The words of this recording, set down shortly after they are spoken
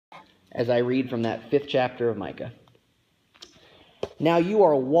as I read from that 5th chapter of Micah. Now you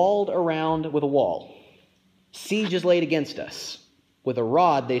are walled around with a wall. Siege is laid against us. With a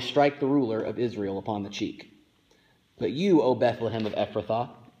rod they strike the ruler of Israel upon the cheek. But you, O Bethlehem of Ephrathah,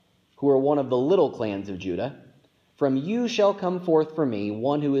 who are one of the little clans of Judah, from you shall come forth for me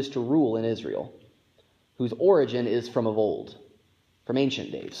one who is to rule in Israel, whose origin is from of old, from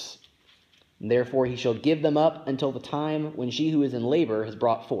ancient days. And therefore he shall give them up until the time when she who is in labor has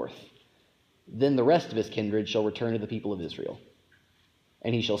brought forth. Then the rest of his kindred shall return to the people of Israel.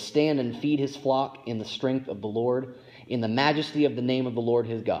 And he shall stand and feed his flock in the strength of the Lord, in the majesty of the name of the Lord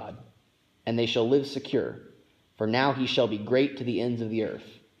his God. And they shall live secure, for now he shall be great to the ends of the earth,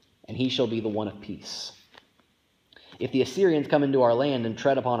 and he shall be the one of peace. If the Assyrians come into our land and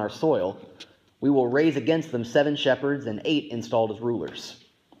tread upon our soil, we will raise against them 7 shepherds and 8 installed as rulers.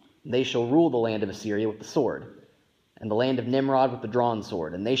 They shall rule the land of Assyria with the sword, and the land of Nimrod with the drawn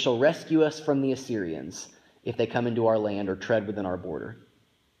sword, and they shall rescue us from the Assyrians, if they come into our land or tread within our border.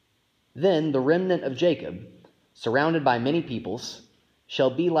 Then the remnant of Jacob, surrounded by many peoples, shall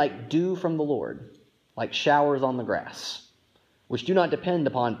be like dew from the Lord, like showers on the grass, which do not depend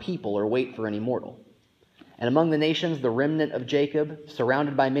upon people or wait for any mortal. And among the nations, the remnant of Jacob,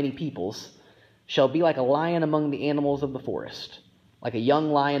 surrounded by many peoples, shall be like a lion among the animals of the forest, like a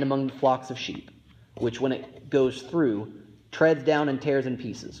young lion among the flocks of sheep, which when it goes through, treads down and tears in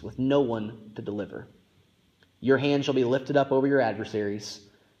pieces, with no one to deliver. Your hand shall be lifted up over your adversaries,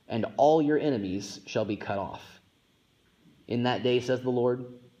 and all your enemies shall be cut off. In that day, says the Lord,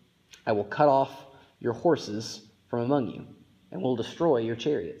 I will cut off your horses from among you, and will destroy your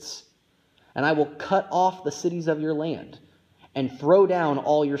chariots. And I will cut off the cities of your land, and throw down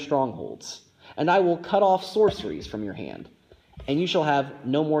all your strongholds. And I will cut off sorceries from your hand, and you shall have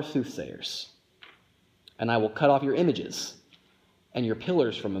no more soothsayers. And I will cut off your images, and your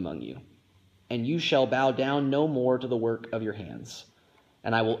pillars from among you, and you shall bow down no more to the work of your hands.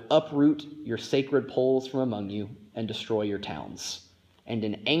 And I will uproot your sacred poles from among you, and destroy your towns. And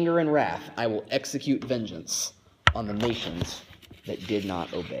in anger and wrath I will execute vengeance on the nations that did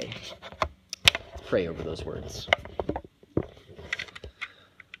not obey. Pray over those words.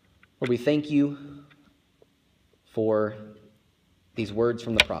 Lord, we thank you for these words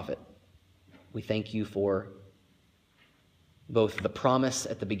from the prophet. We thank you for both the promise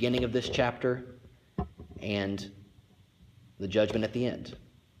at the beginning of this chapter and the judgment at the end.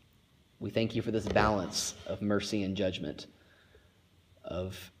 We thank you for this balance of mercy and judgment,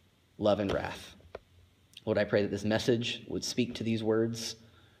 of love and wrath. Lord, I pray that this message would speak to these words,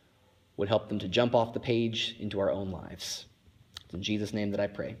 would help them to jump off the page into our own lives. It's in Jesus' name that I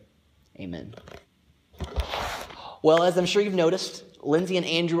pray. Amen. Well, as I'm sure you've noticed, Lindsay and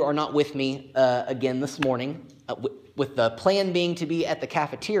Andrew are not with me again this morning. With the plan being to be at the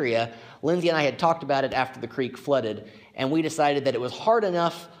cafeteria, Lindsay and I had talked about it after the creek flooded, and we decided that it was hard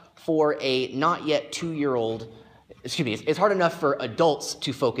enough for a not yet 2-year-old, it's hard enough for adults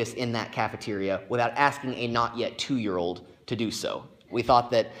to focus in that cafeteria without asking a not yet 2-year-old to do so. We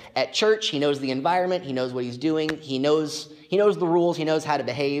thought that at church, he knows the environment, he knows what he's doing, he knows the rules, he knows how to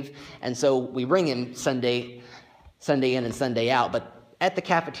behave, and so we bring him Sunday in and Sunday out. But at the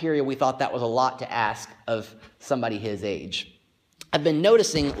cafeteria, we thought that was a lot to ask of somebody his age. I've been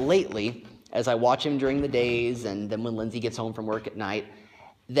noticing lately, as I watch him during the days and then when Lindsay gets home from work at night,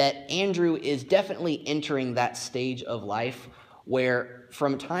 that Andrew is definitely entering that stage of life where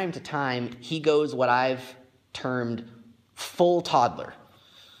from time to time he goes what I've termed full toddler.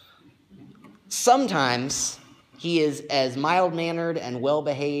 Sometimes he is as mild-mannered and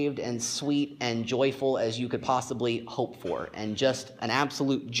well-behaved and sweet and joyful as you could possibly hope for, and just an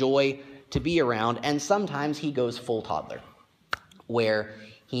absolute joy to be around. And sometimes he goes full toddler, where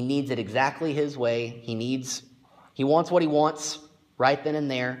he needs it exactly his way. He wants what he wants right then and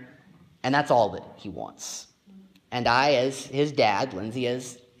there, and that's all that he wants. And I, as his dad, Lindsay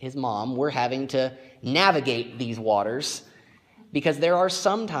as his mom, we're having to navigate these waters, because there are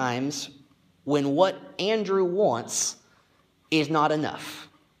some times when what Andrew wants is not enough.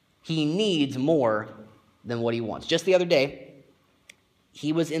 He needs more than what he wants. Just the other day,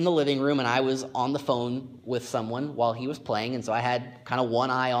 he was in the living room and I was on the phone with someone while he was playing, and so I had kind of one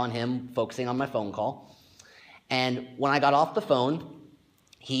eye on him, focusing on my phone call. And when I got off the phone,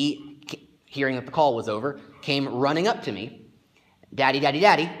 he, hearing that the call was over, came running up to me. Daddy, daddy,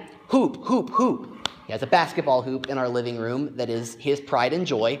 daddy, hoop, hoop, hoop. He has a basketball hoop in our living room that is his pride and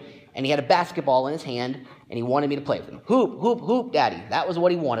joy, and he had a basketball in his hand, and he wanted me to play with him. Hoop, hoop, hoop, daddy. That was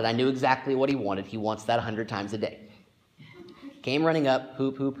what he wanted. I knew exactly what he wanted. He wants that 100 times a day. Came running up,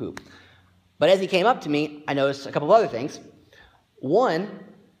 hoop, hoop, hoop. But as he came up to me, I noticed a couple of other things. One,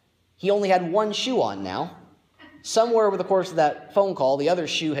 He only had one shoe on now. Somewhere over the course of that phone call, the other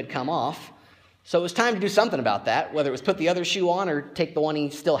shoe had come off. So it was time to do something about that, whether it was put the other shoe on or take the one he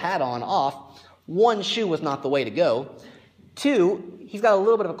still had on off. One shoe was not the way to go. Two, he's got a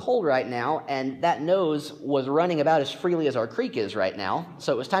little bit of a cold right now, and that nose was running about as freely as our creek is right now.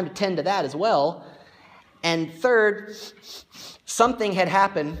 So it was time to tend to that as well. And third, something had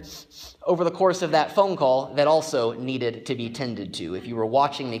happened over the course of that phone call that also needed to be tended to. If you were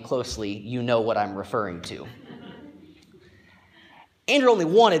watching me closely, you know what I'm referring to. Andrew only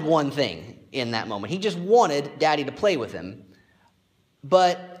wanted one thing in that moment. He just wanted Daddy to play with him.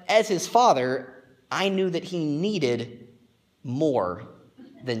 But as his father, I knew that he needed more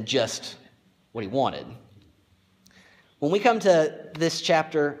than just what he wanted. When we come to this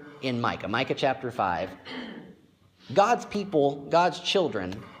chapter in Micah chapter 5, God's people, God's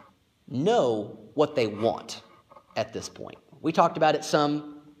children, know what they want at this point. We talked about it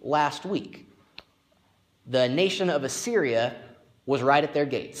some last week. The nation of Assyria was right at their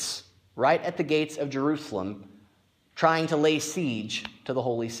gates, right at the gates of Jerusalem, trying to lay siege to the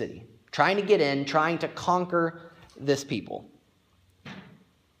holy city, trying to get in, trying to conquer this people.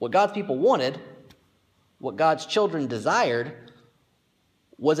 What God's people wanted, what God's children desired,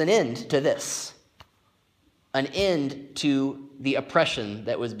 was an end to this, an end to the oppression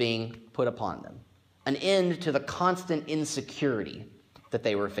that was being put upon them, an end to the constant insecurity that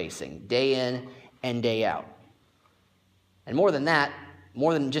they were facing day in and day out. And more than that,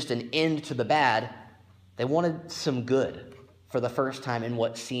 more than just an end to the bad, they wanted some good for the first time in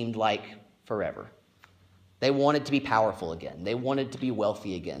what seemed like forever. They wanted to be powerful again. They wanted to be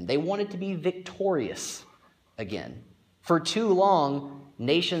wealthy again. They wanted to be victorious again. For too long,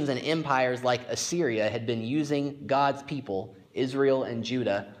 nations and empires like Assyria had been using God's people, Israel and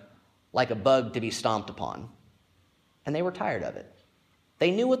Judah, like a bug to be stomped upon. And they were tired of it.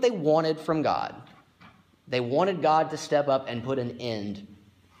 They knew what they wanted from God. They wanted God to step up and put an end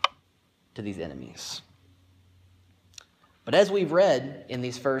to these enemies. But as we've read in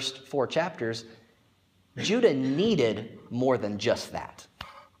these first 4 chapters, Judah needed more than just that.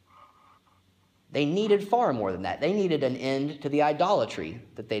 They needed far more than that. They needed an end to the idolatry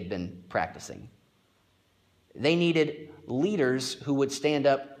that they'd been practicing. They needed leaders who would stand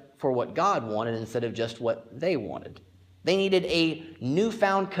up for what God wanted instead of just what they wanted. They needed a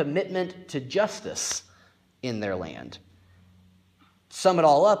newfound commitment to justice in their land. Sum it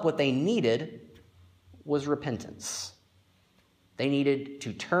all up, what they needed was repentance. They needed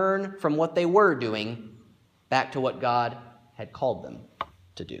to turn from what they were doing back to what God had called them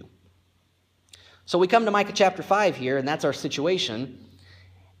to do. So we come to Micah chapter 5 here, and that's our situation.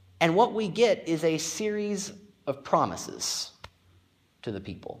 And what we get is a series of promises to the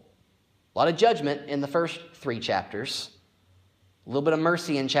people. A lot of judgment in the first 3 chapters, a little bit of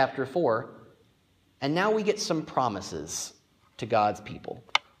mercy in chapter 4, and now we get some promises to God's people.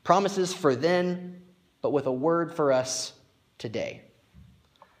 Promises for then, but with a word for us today.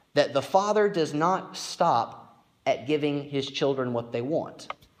 That the Father does not stop at giving his children what they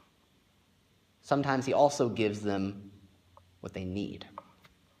want. Sometimes he also gives them what they need.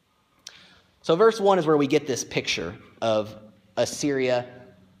 So verse 1 is where we get this picture of Assyria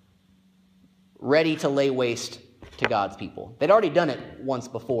ready to lay waste to God's people. They'd already done it once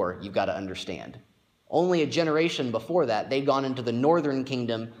before, you've got to understand. Only a generation before that, they'd gone into the northern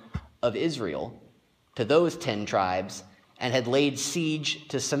kingdom of Israel, to those 10 tribes, and had laid siege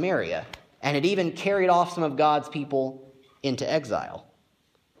to Samaria, and had even carried off some of God's people into exile.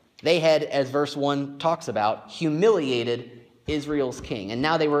 They had, as verse 1 talks about, humiliated Israel's king, and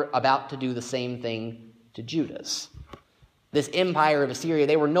now they were about to do the same thing to Judah's. This empire of Assyria,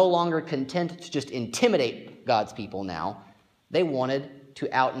 they were no longer content to just intimidate God's people now. They wanted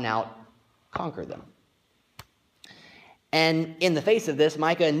to out and out conquer them. And in the face of this,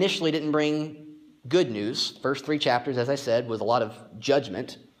 Micah initially didn't bring good news. First 3 chapters, as I said, was a lot of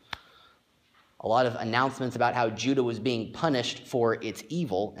judgment, a lot of announcements about how Judah was being punished for its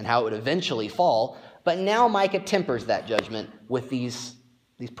evil and how it would eventually fall. But now Micah tempers that judgment with these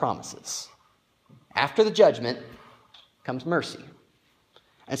promises. After the judgment comes mercy.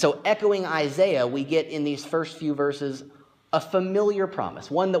 And so echoing Isaiah, we get in these first few verses a familiar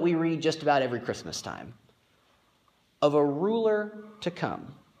promise, one that we read just about every Christmas time, of a ruler to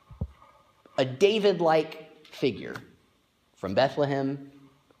come, a David-like figure from Bethlehem,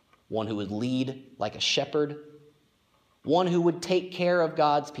 one who would lead like a shepherd, one who would take care of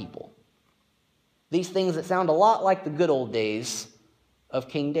God's people. These things that sound a lot like the good old days of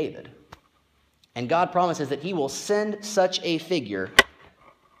King David. And God promises that he will send such a figure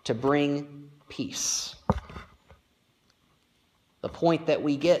to bring peace. The point that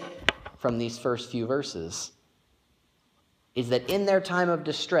we get from these first few verses is that in their time of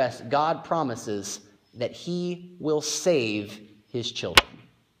distress, God promises that he will save his children.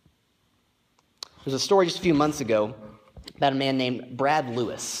 There's a story just a few months ago about a man named Brad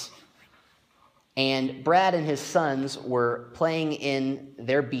Lewis. And Brad and his sons were playing in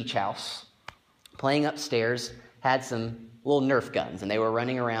their beach house, playing upstairs, had some little Nerf guns, and they were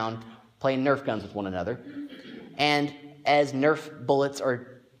running around playing Nerf guns with one another. And as Nerf bullets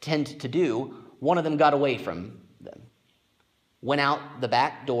tend to do, one of them got away from them, went out the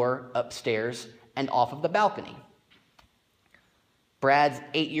back door upstairs and off of the balcony. Brad's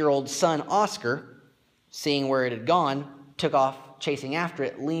 8-year-old son, Oscar, seeing where it had gone, took off chasing after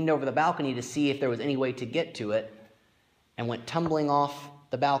it, leaned over the balcony to see if there was any way to get to it, and went tumbling off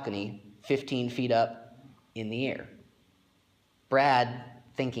the balcony 15 feet up in the air. Brad,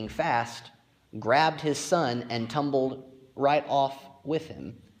 thinking fast, grabbed his son and tumbled right off with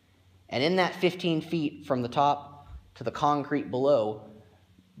him. And in that 15 feet from the top to the concrete below,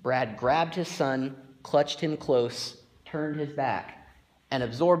 Brad grabbed his son, clutched him close, turned his back, and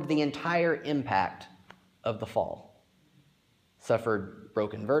absorbed the entire impact of the fall. Suffered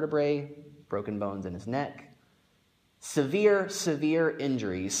broken vertebrae, broken bones in his neck, severe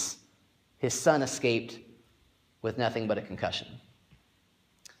injuries. His son escaped with nothing but a concussion.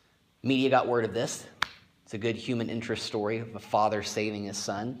 Media got word of this. It's a good human interest story of a father saving his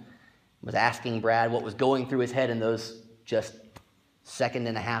son. Was asking Brad what was going through his head in those just second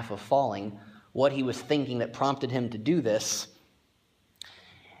and a half of falling, what he was thinking that prompted him to do this.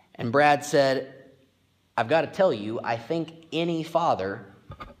 And Brad said, "I've got to tell you, I think any father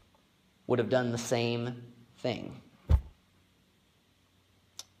would have done the same thing."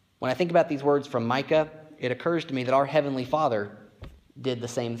 When I think about these words from Micah, it occurs to me that our Heavenly Father did the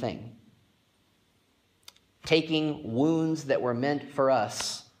same thing. Taking wounds that were meant for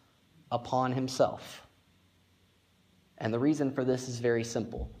us upon himself. And the reason for this is very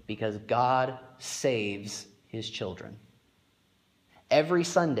simple, because God saves his children. Every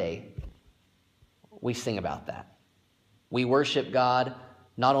Sunday, we sing about that. We worship God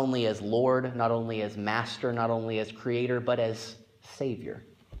not only as Lord, not only as Master, not only as Creator, but as Savior.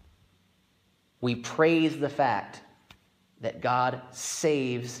 We praise the fact that God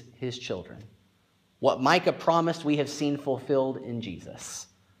saves his children. What Micah promised, we have seen fulfilled in Jesus.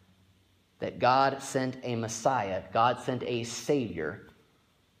 That God sent a Messiah, God sent a Savior,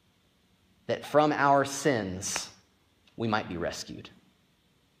 that from our sins we might be rescued.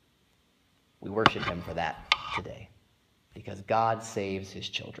 We worship him for that today, because God saves his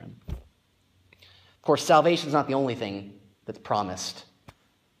children. Of course, salvation is not the only thing that's promised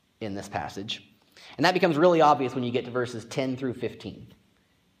in this passage. And that becomes really obvious when you get to verses 10 through 15.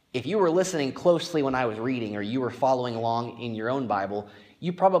 If you were listening closely when I was reading, or you were following along in your own Bible,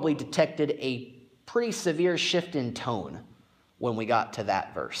 you probably detected a pretty severe shift in tone when we got to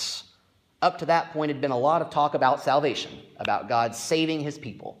that verse. Up to that point, had been a lot of talk about salvation, about God saving his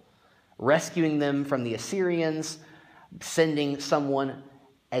people, rescuing them from the Assyrians, sending someone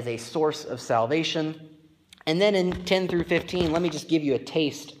as a source of salvation. And then in 10 through 15, let me just give you a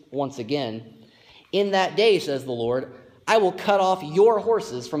taste once again. "In that day, says the Lord, I will cut off your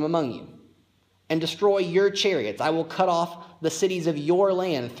horses from among you and destroy your chariots. I will cut off the cities of your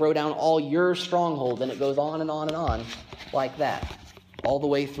land, throw down all your strongholds." And it goes on and on and on like that, all the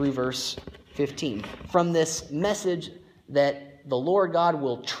way through verse 15. From this message that the Lord God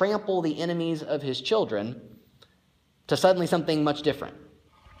will trample the enemies of his children to suddenly something much different.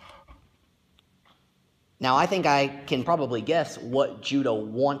 Now, I think I can probably guess what Judah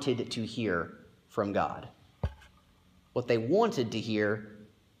wanted to hear from God. What they wanted to hear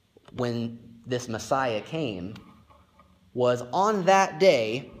when this Messiah came was, "On that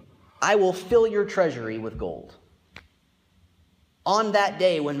day, I will fill your treasury with gold." On that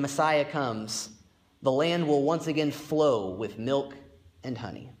day when Messiah comes, the land will once again flow with milk and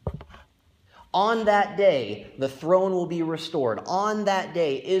honey. On that day, the throne will be restored. On that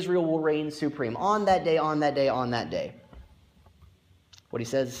day, Israel will reign supreme. On that day, on that day, on that day. What he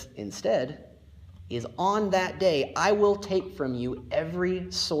says instead is, "On that day, I will take from you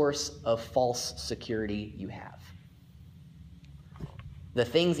every source of false security you have. The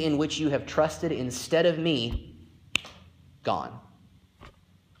things in which you have trusted instead of me, gone.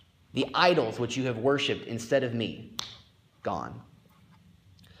 The idols which you have worshipped instead of me, gone.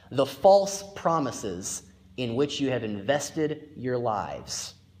 The false promises in which you have invested your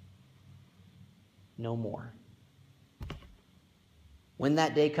lives, no more. When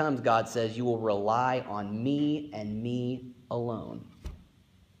that day comes," God says, "you will rely on me and me alone."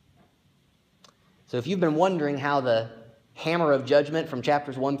 So if you've been wondering how the hammer of judgment from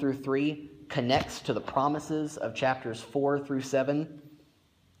chapters 1 through 3 connects to the promises of chapters 4 through 7,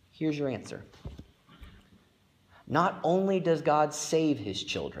 here's your answer. Not only does God save his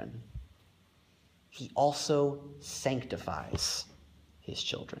children, he also sanctifies his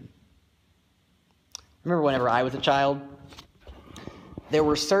children. Remember whenever I was a child, there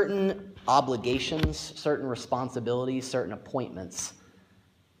were certain obligations, certain responsibilities, certain appointments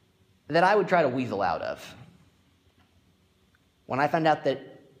that I would try to weasel out of. When I found out that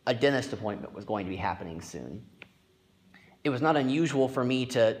a dentist appointment was going to be happening soon, it was not unusual for me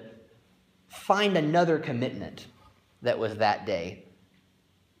to find another commitment that was that day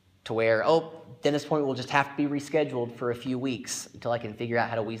to where, dentist appointment will just have to be rescheduled for a few weeks until I can figure out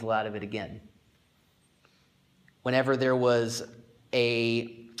how to weasel out of it again. Whenever there was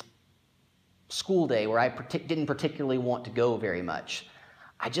a school day where I didn't particularly want to go very much,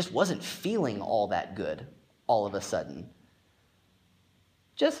 I just wasn't feeling all that good all of a sudden.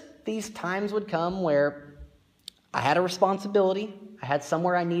 Just these times would come where I had a responsibility, I had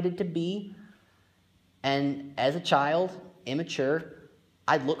somewhere I needed to be, and as a child, immature,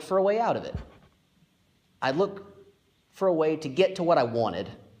 I'd look for a way out of it. I'd look for a way to get to what I wanted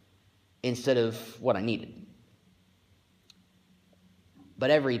instead of what I needed. But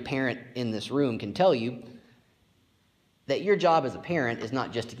every parent in this room can tell you that your job as a parent is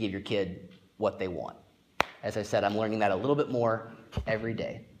not just to give your kid what they want. As I said, I'm learning that a little bit more every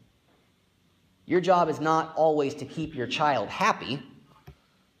day. Your job is not always to keep your child happy.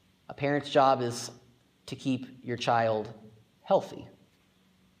 A parent's job is to keep your child healthy,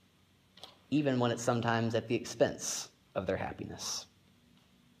 even when it's sometimes at the expense of their happiness.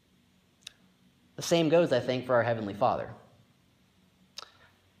 The same goes, I think, for our Heavenly Father.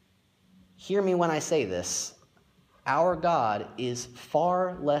 Hear me when I say this. Our God is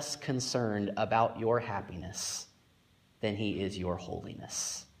far less concerned about your happiness than he is your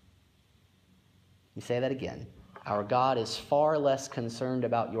holiness. Let me say that again. Our God is far less concerned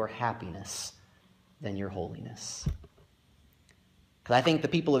about your happiness than your holiness. Because I think the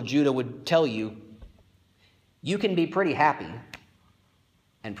people of Judah would tell you, you can be pretty happy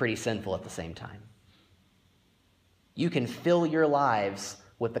and pretty sinful at the same time. You can fill your lives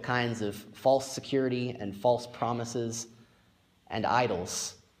with the kinds of false security and false promises and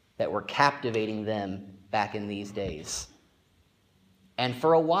idols that were captivating them back in these days. And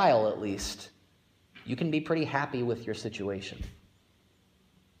for a while, at least, you can be pretty happy with your situation.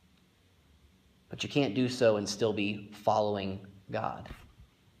 But you can't do so and still be following God.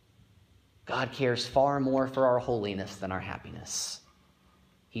 God cares far more for our holiness than our happiness.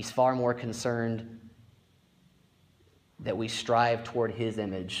 He's far more concerned that we strive toward his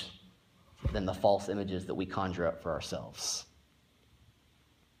image than the false images that we conjure up for ourselves.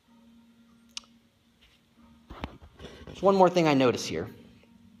 There's one more thing I notice here.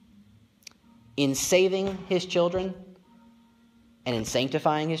 In saving his children and in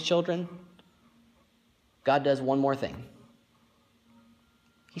sanctifying his children, God does one more thing.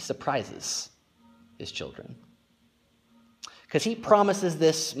 He surprises his children. Because he promises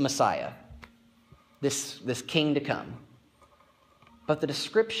this Messiah, this king to come. But the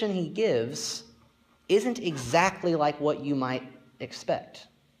description he gives isn't exactly like what you might expect.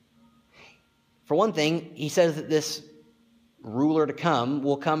 For one thing, he says that this ruler to come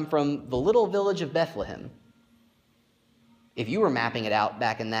will come from the little village of Bethlehem. If you were mapping it out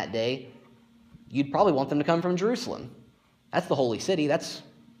back in that day, you'd probably want them to come from Jerusalem. That's the holy city. That's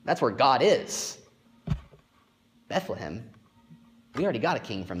where God is. Bethlehem. We already got a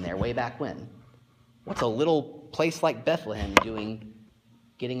king from there way back when. What's a little place like Bethlehem doing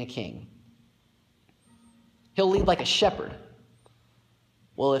getting a king? He'll lead like a shepherd.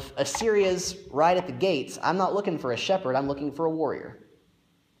 Well, if Assyria's right at the gates, I'm not looking for a shepherd, I'm looking for a warrior.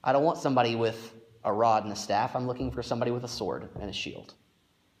 I don't want somebody with a rod and a staff, I'm looking for somebody with a sword and a shield.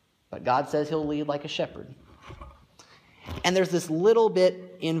 But God says he'll lead like a shepherd. And there's this little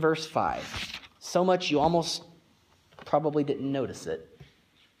bit in verse 5, so much you almost probably didn't notice it.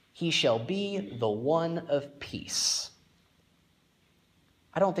 He shall be the one of peace.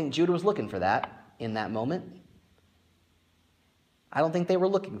 I don't think Judah was looking for that in that moment. I don't think they were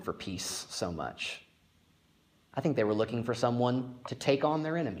looking for peace so much. I think they were looking for someone to take on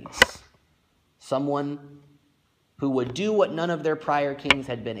their enemies. Someone who would do what none of their prior kings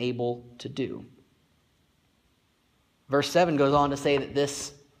had been able to do. Verse 7 goes on to say that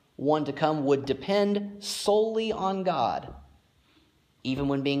this one to come would depend solely on God, even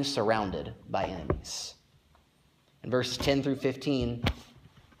when being surrounded by enemies. And verses 10 through 15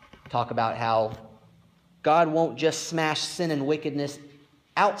 talk about how God won't just smash sin and wickedness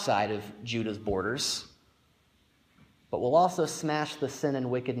outside of Judah's borders, but will also smash the sin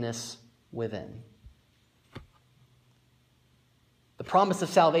and wickedness within. The promise of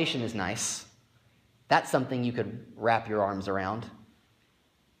salvation is nice. That's something you could wrap your arms around.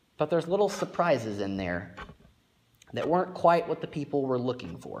 But there's little surprises in there that weren't quite what the people were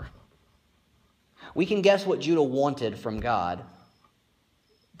looking for. We can guess what Judah wanted from God,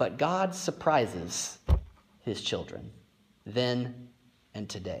 but God surprises his children then and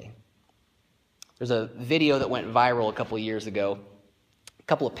today. There's a video that went viral a couple of years ago. A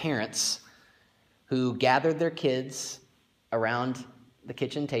couple of parents who gathered their kids around the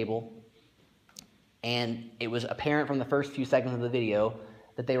kitchen table, and it was apparent from the first few seconds of the video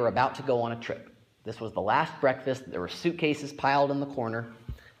that they were about to go on a trip. This was the last breakfast. There were suitcases piled in the corner.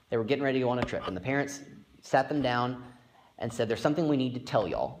 They were getting ready to go on a trip, and the parents sat them down and said, "There's something we need to tell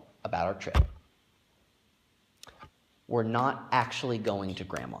y'all about our trip. We're not actually going to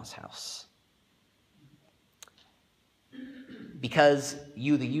Grandma's house." Because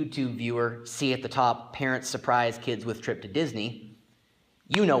you, the YouTube viewer, see at the top, parents surprise kids with trip to Disney,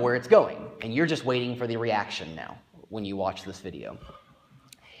 you know where it's going, and you're just waiting for the reaction now when you watch this video.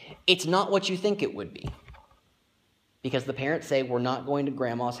 It's not what you think it would be, because the parents say, "We're not going to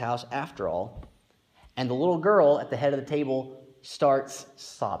Grandma's house after all," and the little girl at the head of the table starts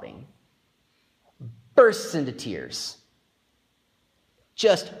sobbing, bursts into tears,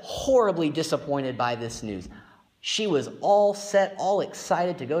 just horribly disappointed by this news. She was all set, all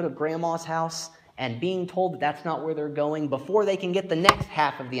excited to go to Grandma's house, and being told that that's not where they're going, before they can get the next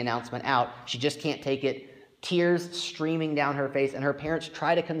half of the announcement out, she just can't take it. Tears streaming down her face, and her parents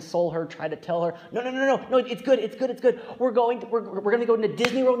try to console her, try to tell her, no, it's good. We're going to go into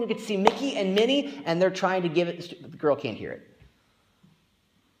Disney World and get to see Mickey and Minnie, and they're trying to give it. The girl can't hear it.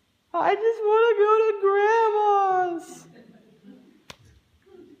 "I just want to go to Grandma's."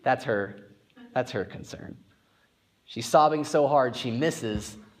 That's her concern. She's sobbing so hard she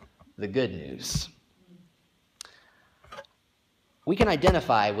misses the good news. We can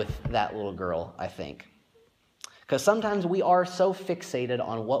identify with that little girl, I think. Because sometimes we are so fixated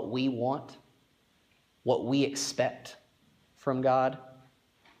on what we want, what we expect from God,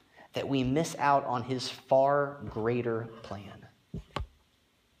 that we miss out on his far greater plan.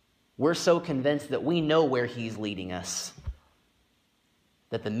 We're so convinced that we know where he's leading us,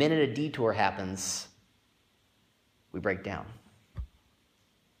 that the minute a detour happens, we break down.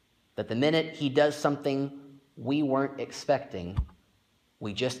 That the minute he does something we weren't expecting,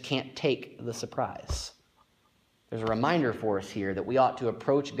 we just can't take the surprise. There's a reminder for us here that we ought to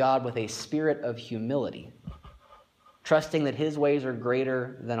approach God with a spirit of humility, trusting that his ways are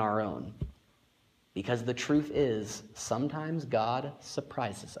greater than our own. Because the truth is, sometimes God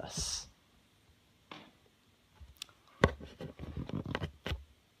surprises us.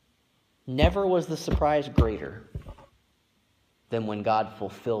 Never was the surprise greater than when God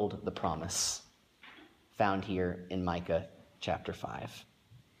fulfilled the promise found here in Micah chapter 5.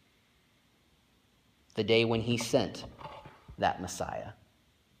 The day when he sent that Messiah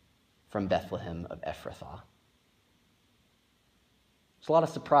from Bethlehem of Ephrathah. There's a lot of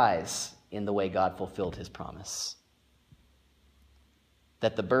surprise in the way God fulfilled his promise.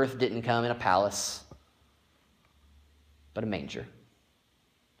 That the birth didn't come in a palace, but a manger,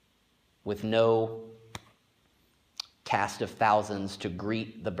 with no cast of thousands to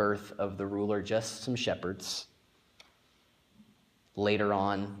greet the birth of the ruler, just some shepherds. Later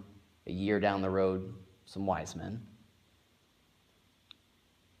on, a year down the road, some wise men.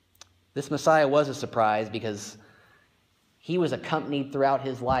 This Messiah was a surprise because he was accompanied throughout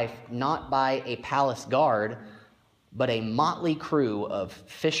his life not by a palace guard, but a motley crew of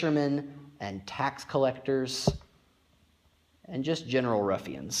fishermen and tax collectors and just general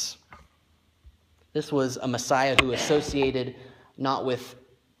ruffians. This was a Messiah who associated not with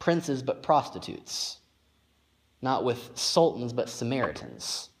princes but prostitutes, not with sultans but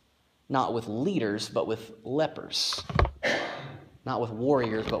Samaritans, not with leaders but with lepers, not with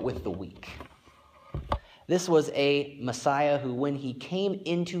warriors but with the weak. This was a Messiah who, when he came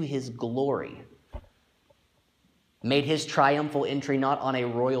into his glory, made his triumphal entry not on a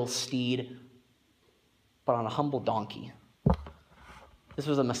royal steed, but on a humble donkey. This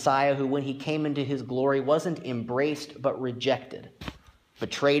was a Messiah who, when he came into his glory, wasn't embraced but rejected,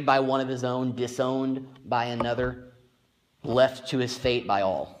 betrayed by one of his own, disowned by another, left to his fate by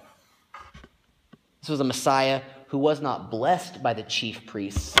all. This was a Messiah who was not blessed by the chief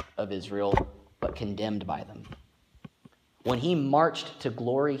priests of Israel, but condemned by them. When he marched to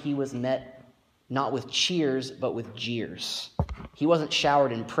glory, he was met not with cheers, but with jeers. He wasn't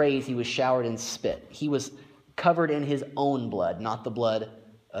showered in praise, he was showered in spit. He was covered in his own blood, not the blood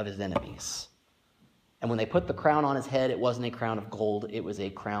of his enemies. And when they put the crown on his head, it wasn't a crown of gold, it was a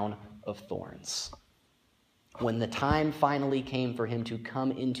crown of thorns. When the time finally came for him to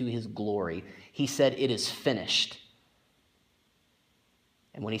come into his glory, he said, "It is finished."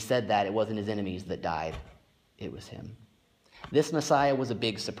 And when he said that, it wasn't his enemies that died, it was him. This Messiah was a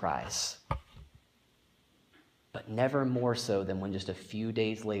big surprise, but never more so than when just a few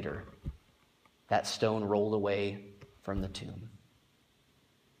days later, that stone rolled away from the tomb.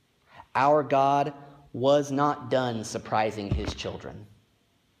 Our God was not done surprising his children.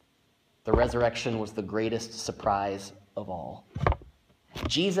 The resurrection was the greatest surprise of all.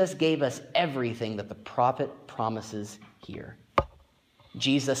 Jesus gave us everything that the prophet promises here.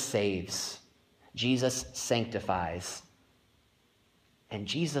 Jesus saves, Jesus sanctifies, and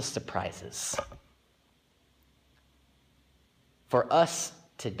Jesus surprises. For us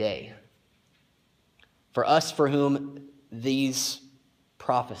today, for us for whom these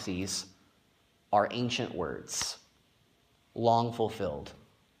prophecies are ancient words, long fulfilled,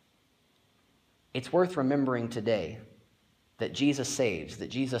 it's worth remembering today that Jesus saves, that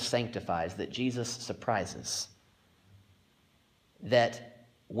Jesus sanctifies, that Jesus surprises. That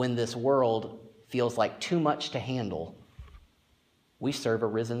when this world feels like too much to handle, we serve a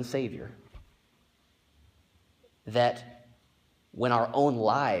risen Savior. That when our own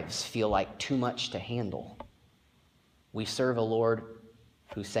lives feel like too much to handle, we serve a Lord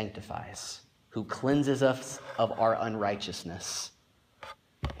who sanctifies, who cleanses us of our unrighteousness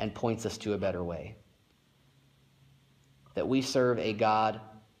and points us to a better way. That we serve a God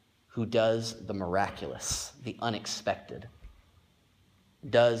who does the miraculous, the unexpected,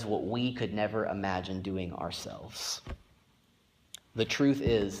 does what we could never imagine doing ourselves. The truth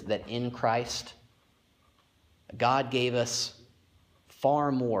is that in Christ, God gave us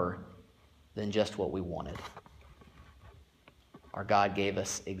far more than just what we wanted. Our God gave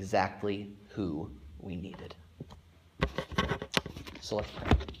us exactly who we needed. So let's pray.